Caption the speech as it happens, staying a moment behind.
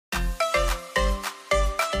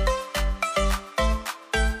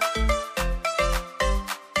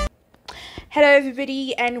Hello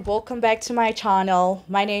everybody and welcome back to my channel.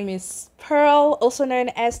 My name is Pearl, also known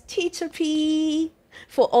as Teacher P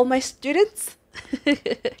for all my students.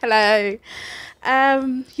 Hello.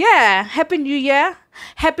 Yeah, Happy New Year.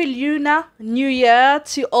 Happy Lunar New Year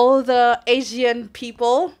to all the Asian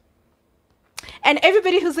people and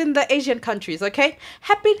everybody who's in the Asian countries, okay?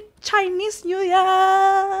 Happy Chinese New Year.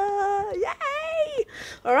 Yay!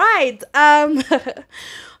 All right.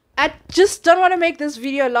 I just don't want to make this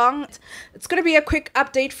video long. It's going to be a quick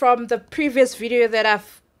update from the previous video that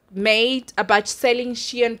I've made about selling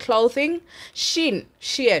Shein clothing. Shein.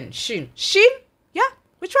 Yeah?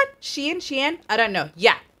 Which one? Shein? I don't know.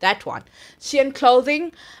 Yeah, that one. Shein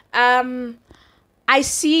clothing. I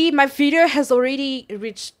see my video has already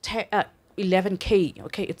reached 11K.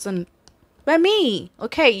 Okay, it's on by me.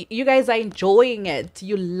 Okay, you guys are enjoying it.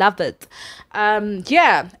 You love it.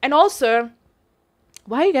 Yeah, and also,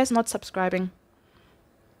 why are you guys not subscribing?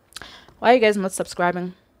 Why are you guys not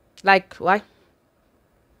subscribing? Like, why?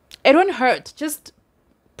 It won't hurt. Just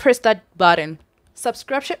press that button.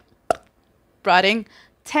 Subscription button.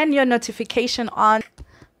 Turn your notification on.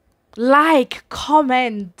 Like,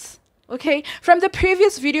 comment. Okay, from the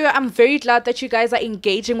previous video, I'm very glad that you guys are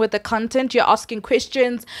engaging with the content. You're asking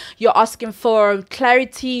questions, you're asking for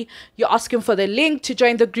clarity, you're asking for the link to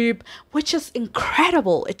join the group, which is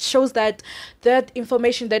incredible. It shows that that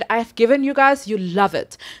information that I've given you guys, you love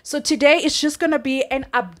it. So today it's just going to be an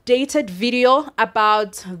updated video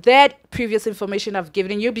about that previous information I've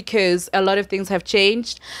given you, because a lot of things have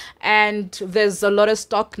changed and there's a lot of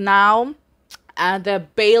stock now. The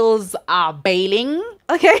bales are bailing.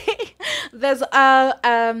 Okay, there's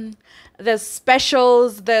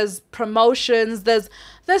specials, there's promotions, there's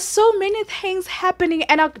so many things happening,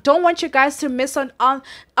 and I don't want you guys to miss on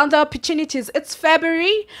the opportunities. It's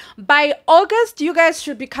February. By August, you guys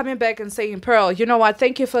should be coming back and saying, Pearl, you know what,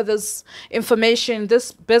 thank you for this information,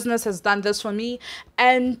 this business has done this for me.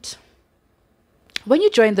 And when you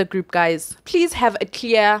join the group, guys, please have a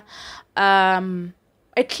clear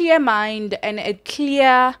mind and a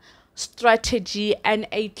clear strategy and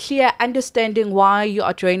a clear understanding why you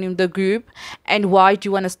are joining the group and why do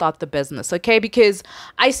you want to start the business. Okay, because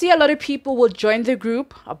I see a lot of people will join the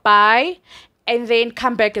group, buy, and then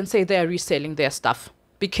come back and say they're reselling their stuff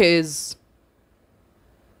because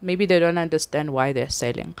maybe they don't understand why they're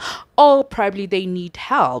selling, or probably they need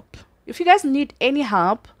help. If you guys need any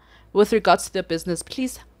help with regards to the business,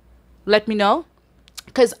 please let me know,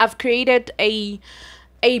 because I've created a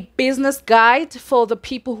business guide for the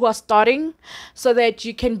people who are starting so that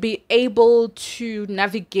you can be able to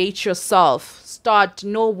navigate yourself,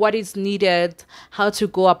 know what is needed, how to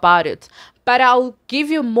go about it. But I'll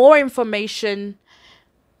give you more information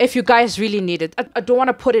if you guys really need it. I don't want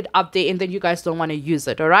to put it up there and then you guys don't want to use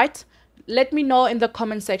it. All right, let me know in the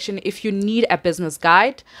comment section if you need a business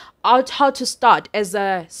guide on how to start as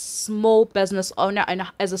a small business owner and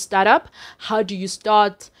as a startup. How do you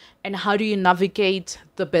start and how do you navigate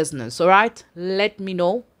the business? All right, let me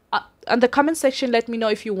know in the comment section. Let me know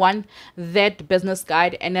if you want that business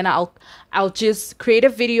guide, and then I'll just create a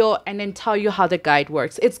video and then tell you how the guide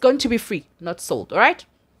works. It's going to be free, not sold. All right,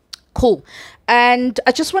 cool. And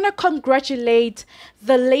I just want to congratulate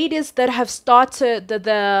the ladies that have started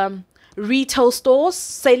the retail stores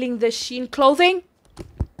selling the Shein clothing.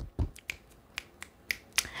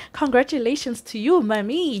 Congratulations to you,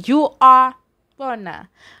 mommy. You are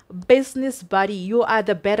business buddy. You are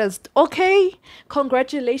the best. Okay,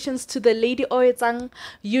 congratulations to the lady Oetang.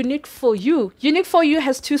 Unique for you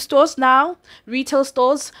has 2 stores now, retail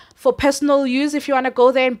stores for personal use. If you want to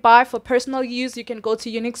go there and buy for personal use, you can go to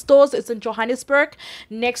Unique Stores. It's in Johannesburg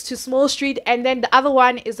next to Small Street, and then the other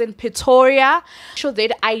one is in Pretoria. So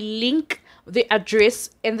that I link the address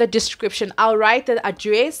in the description. I'll write the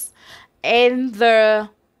address and the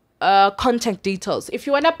contact details. If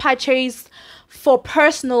you want to purchase for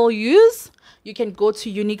personal use, you can go to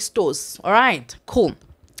Unique Stores. All right, cool.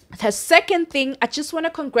 The second thing, I just want to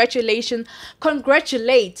congratulate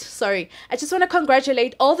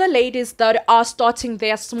all the ladies that are starting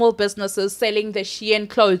their small businesses selling the Shein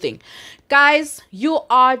clothing. Guys, you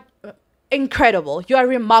are incredible. You are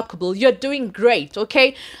remarkable. You're doing great.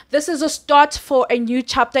 Okay, this is a start for a new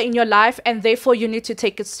chapter in your life, and therefore you need to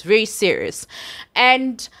take it very serious.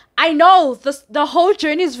 And I know the whole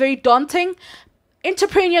journey is very daunting.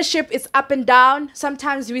 Entrepreneurship is up and down.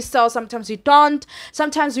 Sometimes we sell, sometimes we don't.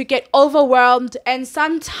 Sometimes we get overwhelmed, and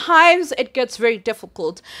sometimes it gets very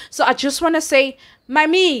difficult. So I just want to say,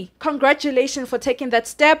 Mami, congratulations for taking that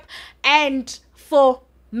step and for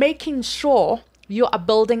making sure you are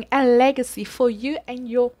building a legacy for you and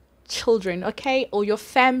your children, okay, or your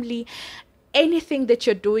family anything that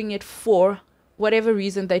you're doing it for, whatever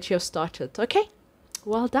reason that you have started. Okay,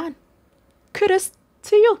 well done. Kudos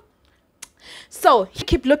to you. So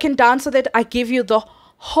keep looking down so that I give you the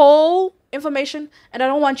whole information, and I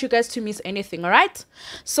don't want you guys to miss anything. All right,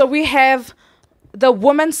 so we have the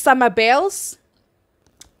women's summer bales,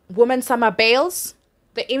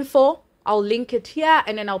 the info. I'll link it here,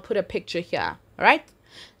 and then I'll put a picture here. All right,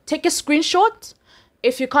 take a screenshot.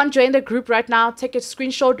 If you can't join the group right now, take a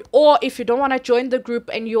screenshot. Or if you don't want to join the group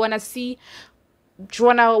and you want to see, you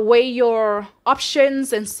want to weigh your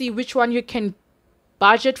options and see which one you can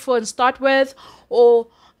budget for and start with, or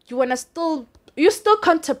you want to you're still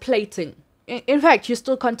contemplating. In fact, you're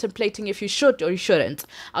still contemplating if you should or you shouldn't.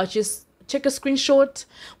 I'll just check a screenshot.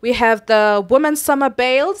 We have the women's summer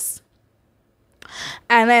bales,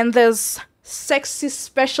 and then there's sexy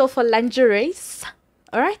special for lingeries.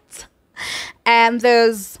 All right. And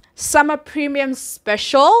there's summer premium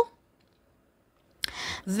special.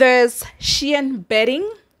 There's Shein bedding.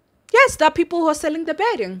 Yes, there are people who are selling the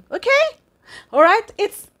bedding. Okay, all right.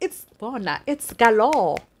 It's bona. It's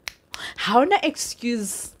galore. How na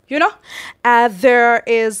excuse, you know? There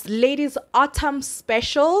is ladies autumn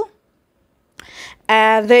special.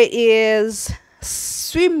 There is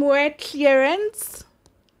swimwear clearance.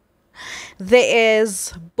 There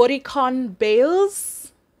is bodycon bales.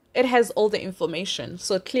 It has all the information,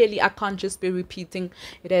 so clearly I can't just be repeating.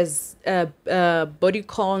 It has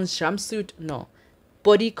bodycons, jumpsuit, no,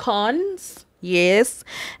 bodycons, yes.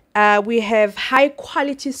 We have high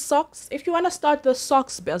quality socks. If you want to start the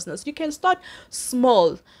socks business, you can start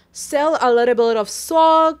small, sell a little bit of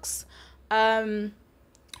socks,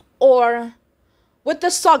 or with the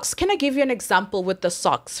socks. Can I give you an example with the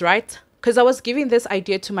socks, right? Because I was giving this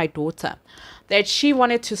idea to my daughter that she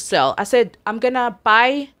wanted to sell. I said, I'm gonna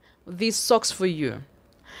buy these socks for you.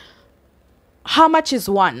 How much is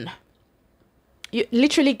one? You're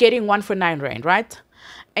literally getting one for 9 rand, right?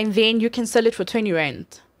 And then you can sell it for 20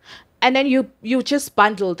 rand. And then you just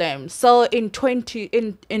bundle them, sell in 20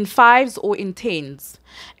 in fives or in tens,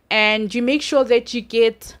 and you make sure that you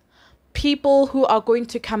get people who are going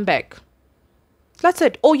to come back. That's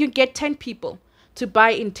it. Or you get 10 people to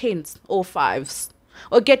buy in tens or fives,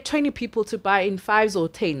 or get 20 people to buy in fives or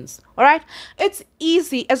tens. All right, it's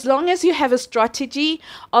easy as long as you have a strategy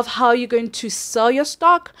of how you're going to sell your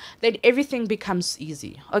stock. Then everything becomes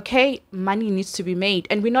easy. Okay, money needs to be made,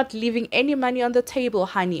 and we're not leaving any money on the table,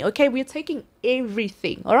 honey. Okay, we're taking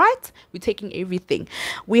everything. All right, we're taking everything.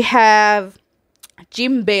 We have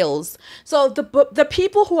gym bells. So the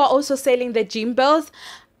people who are also selling the gym bells,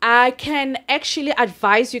 I can actually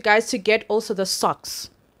advise you guys to get also the socks.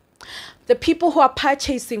 The people who are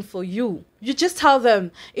purchasing for you, you just tell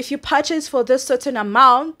them, if you purchase for this certain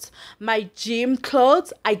amount, my gym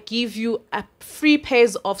clothes, I give you a free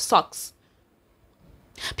pairs of socks.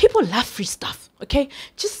 People love free stuff, okay?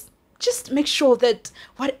 Just make sure that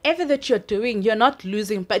whatever that you're doing, you're not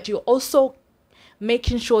losing, but you're also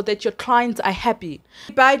making sure that your clients are happy.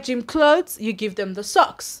 You buy gym clothes, you give them the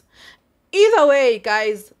socks. Either way,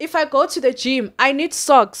 guys, if I go to the gym, I need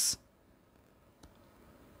socks.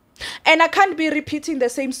 And I can't be repeating the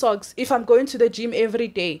same socks if I'm going to the gym every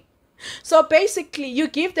day. So basically, you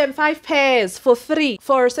give them 5 pairs for free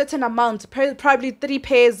for a certain amount, probably 3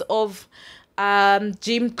 pairs of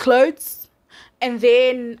gym clothes. And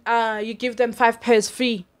then you give them 5 pairs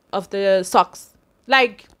free of the socks.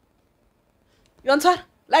 Like, you understand?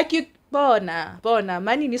 Like you, bona,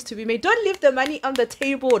 money needs to be made. Don't leave the money on the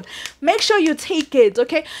table. Make sure you take it,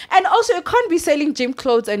 okay? And also, you can't be selling gym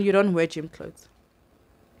clothes and you don't wear gym clothes.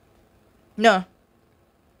 No.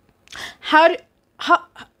 How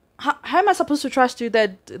am I supposed to trust you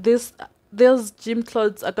that those gym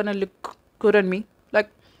clothes are gonna look good on me? Like,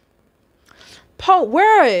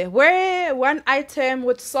 wear one item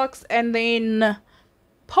with socks and then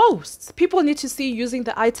post. People need to see you using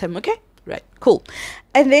the item, okay? Right, cool.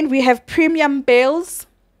 And then we have premium bales.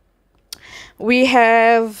 We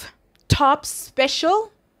have top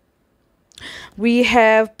special. We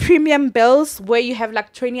have premium bales where you have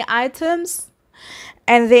like 20 items.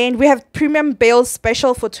 And then we have premium bales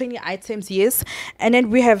special for 20 items, yes. And then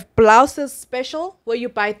we have blouses special where you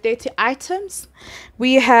buy 30 items.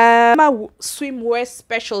 We have swimwear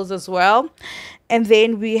specials as well. And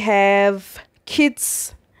then we have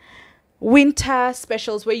kids winter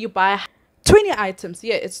specials where you buy 20 items.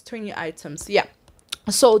 Yeah, it's 20 items. Yeah.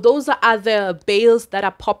 So those are the bales that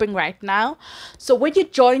are popping right now. So when you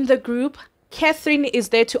join the group, Catherine is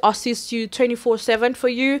there to assist you 24/7 for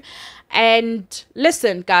you. And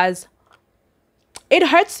listen, guys, it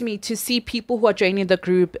hurts me to see people who are joining the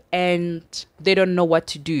group and they don't know what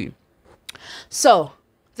to do. So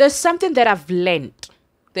there's something that I've learned.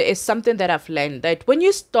 There is something that I've learned that when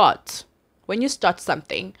you start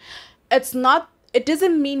something, it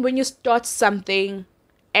doesn't mean when you start something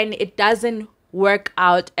and it doesn't work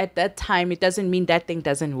out at that time, it doesn't mean that thing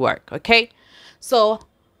doesn't work. Okay. So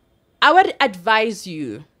I would advise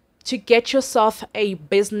you to get yourself a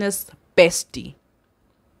business bestie.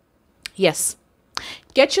 Yes.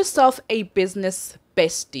 Get yourself a business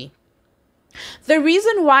bestie. The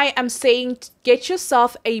reason why I'm saying get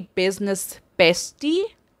yourself a business bestie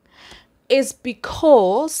is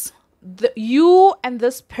because you and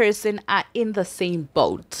this person are in the same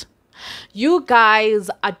boat. You guys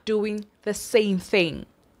are doing the same thing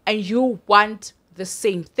and you want the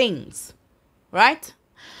same things, right?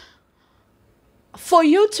 For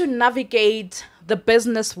you to navigate the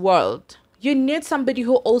business world, you need somebody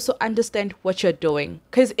who also understands what you're doing,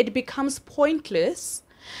 because it becomes pointless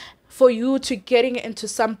for you to getting into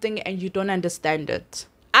something and you don't understand it.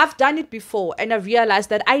 I've done it before and I realized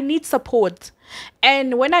that I need support.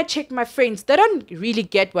 And when I check my friends, they don't really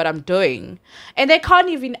get what I'm doing. And they can't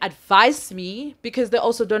even advise me because they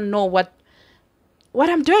also don't know what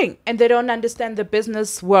I'm doing. And they don't understand the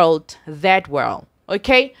business world that well.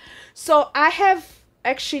 Okay? So I have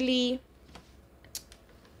actually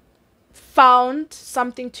found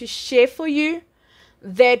something to share for you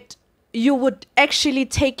that you would actually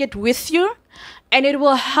take it with you and it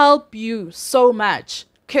will help you so much.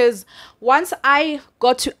 Because once I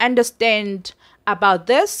got to understand about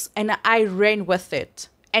this and I ran with it,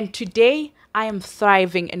 and today I am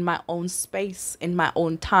thriving in my own space, in my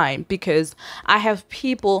own time, because I have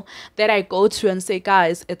people that I go to and say,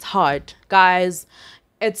 guys, it's hard. Guys,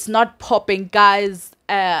 it's not popping. Guys,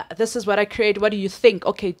 this is what I create. What do you think?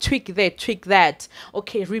 Okay, tweak that, tweak that.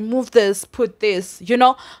 Okay, remove this, put this. You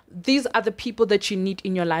know, these are the people that you need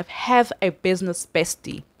in your life. Have a business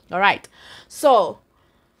bestie. All right. So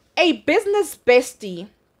a business bestie,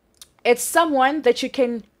 it's someone that you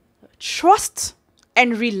can trust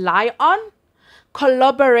and rely on,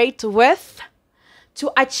 collaborate with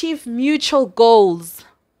to achieve mutual goals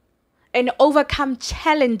and overcome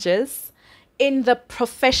challenges in the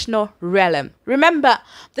professional realm. Remember,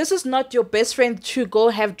 this is not your best friend to go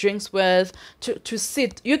have drinks with, to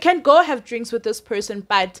sit. You can go have drinks with this person,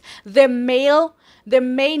 but the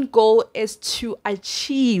main goal is to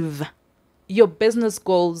achieve your business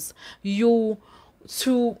goals,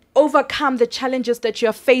 to overcome the challenges that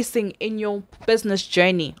you're facing in your business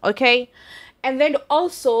journey. Okay. And then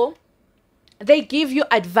also they give you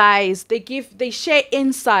advice, they share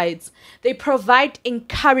insights, they provide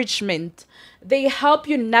encouragement, they help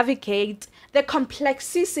you navigate the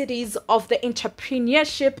complexities of the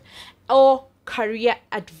entrepreneurship or career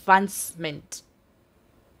advancement.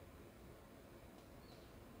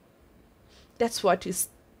 That's what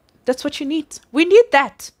you need. We need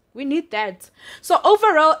that. We need that. So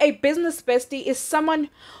overall, a business bestie is someone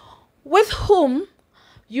with whom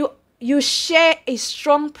you share a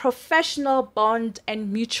strong professional bond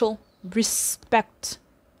and mutual respect.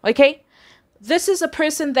 Okay? This is a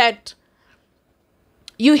person that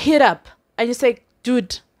you hit up and you say,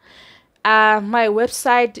 dude, my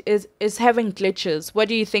website is having glitches. What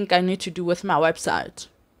do you think I need to do with my website?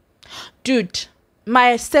 Dude,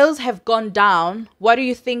 my sales have gone down. What do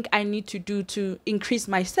you think I need to do to increase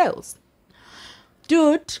my sales?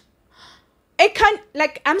 Dude, it can't,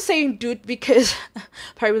 like, I'm saying dude because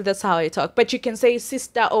probably that's how I talk, but you can say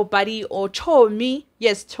sister or buddy or chomi.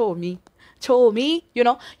 Yes, chomi. Chomi, you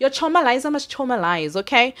know, your chomalizer must chomalize,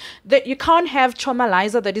 okay? That you can't have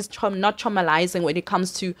chomalizer that is not chomalizing when it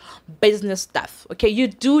comes to business stuff, okay? You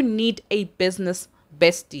do need a business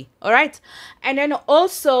bestie, all right? And then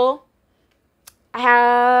also, there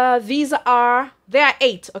are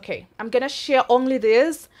 8. Okay, I'm gonna share only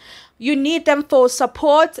this. You need them for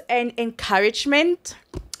support and encouragement.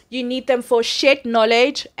 You need them for shared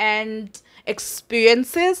knowledge and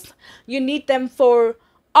experiences. You need them for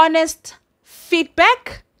honest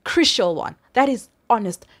feedback. Crucial one. That is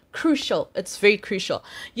honest. Crucial. It's very crucial.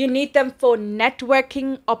 You need them for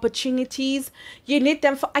networking opportunities. You need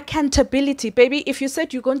them for accountability. Baby, if you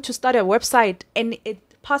said you're going to start a website and it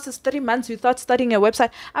passes 3 months without starting a website,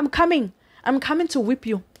 I'm coming to whip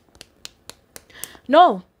you.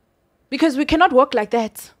 No, because we cannot work like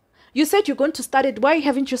that. You said you're going to start it. Why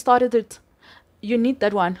haven't you started it? You need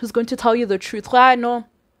that one who's going to tell you the truth. Why? No,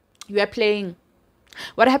 you are playing.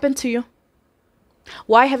 What happened to you?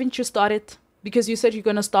 Why haven't you started? Because you said you're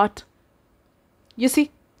going to start. You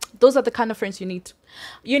see, Those are the kind of friends you need.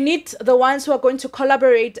 You need the ones who are going to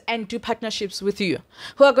collaborate and do partnerships with you,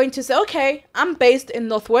 who are going to say, okay, I'm based in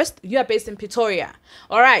Northwest, you are based in Pretoria.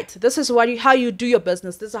 All right, this is how you do your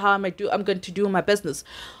business. This is how I'm going to do my business.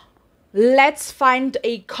 Let's find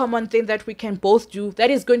a common thing that we can both do that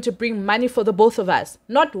is going to bring money for the both of us.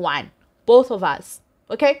 Not one, both of us.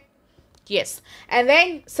 Okay? Yes. And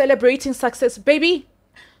then celebrating success. Baby,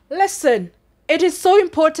 listen. It is so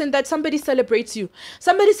important that somebody celebrates you.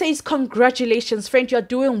 Somebody says, congratulations, friend, you're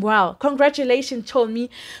doing well. Congratulations, Chomi.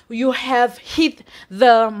 You have hit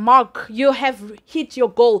the mark. You have hit your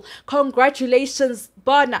goal. Congratulations,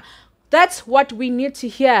 Barna. That's what we need to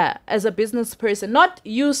hear as a business person. Not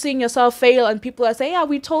you seeing yourself fail and people are saying, yeah,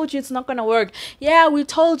 we told you it's not going to work. Yeah, we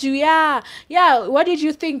told you. Yeah. What did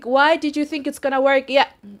you think? Why did you think it's going to work? Yeah.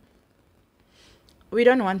 We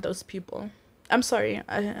don't want those people. I'm sorry,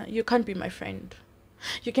 you can't be my friend.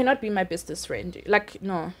 You cannot be my business friend. Like,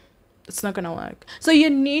 no, it's not gonna work. So you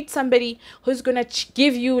need somebody who's gonna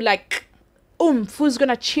give you like oomph, who's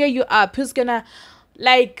gonna cheer you up, who's gonna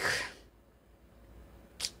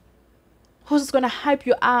hype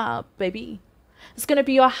you up, baby. It's gonna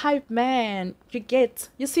be your hype man.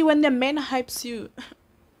 You see, when the man hypes you,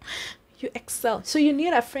 you excel. So you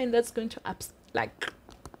need a friend that's going to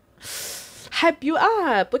hype you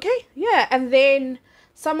up, okay? Yeah, and then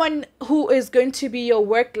someone who is going to be your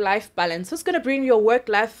work-life balance. Who's going to bring your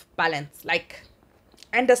work-life balance? Like,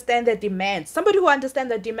 understand the demands. Somebody who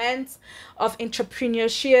understands the demands of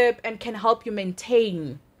entrepreneurship and can help you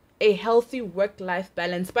maintain a healthy work-life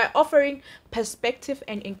balance by offering perspective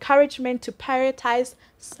and encouragement to prioritize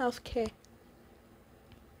self-care.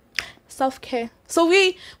 Self-care. So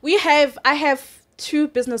I have 2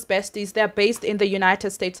 business besties. They're based in the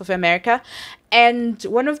United States of America, and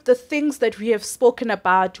one of the things that we have spoken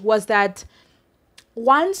about was that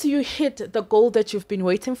once you hit the goal that you've been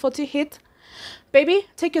waiting for to hit, baby,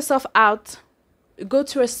 take yourself out, go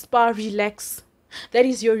to a spa, relax. That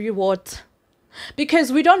is your reward,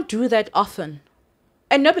 because we don't do that often,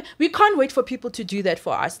 and we can't wait for people to do that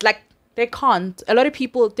for us. Like, they can't. A lot of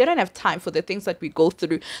people, they don't have time for the things that we go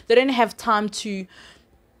through. They don't have time to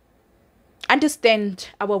understand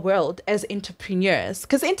our world as entrepreneurs,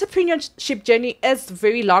 because entrepreneurship journey is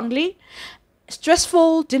very lonely,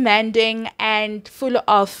 stressful, demanding, and full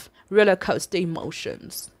of roller coaster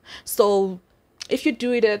emotions. So if you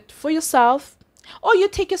do it for yourself, or you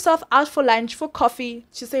take yourself out for lunch, for coffee,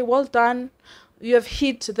 to say, well done, you have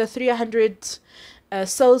hit the 300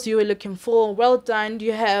 sales you were looking for, well done,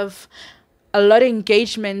 you have a lot of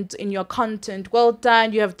engagement in your content, well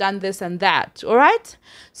done, you have done this and that. All right,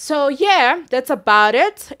 so yeah, that's about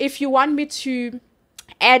it. If you want me to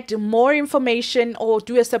add more information or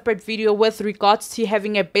do a separate video with regards to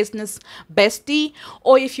having a business bestie,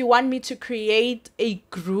 or if you want me to create a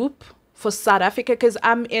group for South Africa, because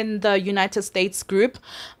I'm in the United States group,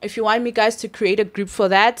 if you want me guys to create a group for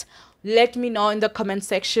that, let me know in the comment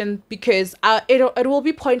section, because it will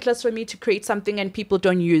be pointless for me to create something and people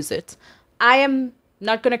don't use it. I am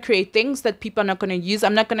not going to create things that people are not going to use.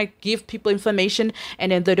 I'm not going to give people information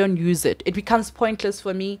and then they don't use it. It becomes pointless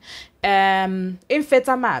for me. In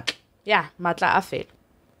fact, yeah, matla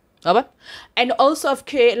afel. And also,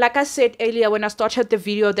 like I said earlier when I started the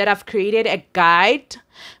video, that I've created a guide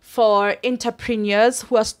for entrepreneurs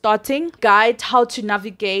who are starting, guide how to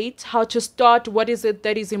navigate, how to start, what is it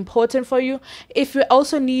that is important for you. If you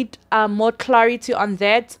also need more clarity on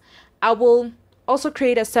that, I will also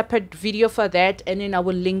create a separate video for that, and then I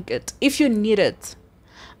will link it if you need it.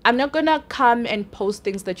 I'm not gonna come and post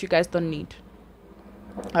things that you guys don't need.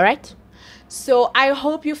 All right, so I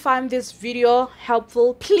hope you found this video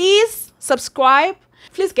helpful. Please subscribe.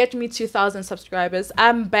 Please get me 2,000 subscribers.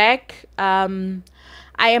 I'm back.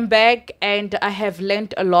 I am back and I have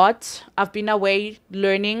learned a lot. I've been away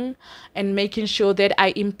learning and making sure that I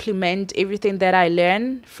implement everything that I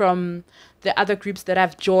learn from the other groups that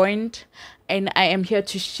I've joined, and I am here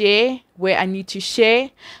to share where I need to share.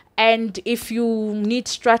 And if you need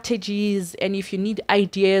strategies and if you need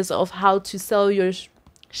ideas of how to sell your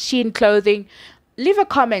Shein clothing, leave a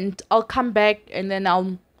comment. I'll come back and then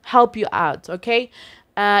I'll help you out, okay?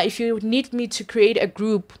 If you need me to create a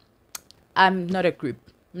group, I'm not a group,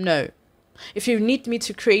 no. If you need me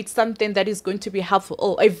to create something that is going to be helpful,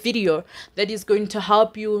 or a video that is going to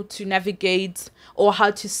help you to navigate or how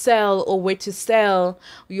to sell or where to sell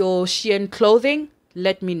your Shein clothing,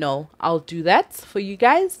 let me know. I'll do that for you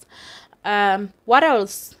guys. What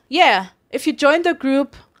else? Yeah, if you join the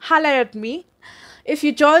group, holler at me. If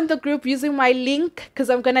you join the group using my link, because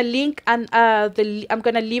I'm gonna link and I'm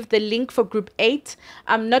gonna leave the link for group 8.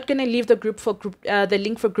 I'm not gonna leave the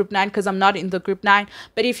link for group 9 because I'm not in the group 9.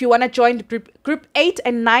 But if you wanna join the group 8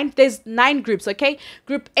 and 9, there's 9 groups. Okay,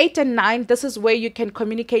 group 8 and 9. This is where you can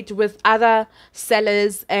communicate with other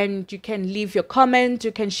sellers and you can leave your comment.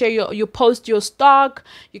 You can share you post your stock.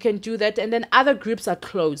 You can do that, and then other groups are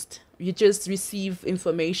closed. You just receive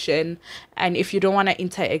information, and if you don't want to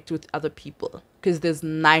interact with other people, because there's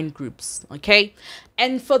 9 groups, okay?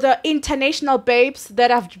 And for the international babes that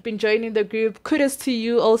have been joining the group, kudos to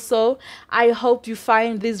you also. I hope you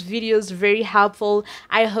find these videos very helpful.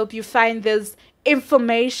 I hope you find this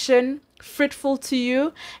information fruitful to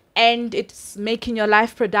you and it's making your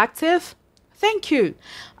life productive. Thank you.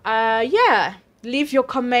 Yeah. Leave your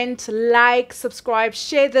comment, like, subscribe,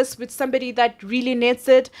 share this with somebody that really needs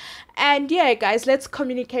it. And yeah, guys, let's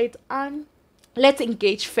communicate on. Let's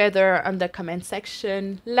engage further on the comment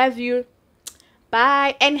section. Love you.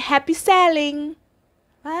 Bye. And happy selling.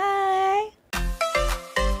 Bye.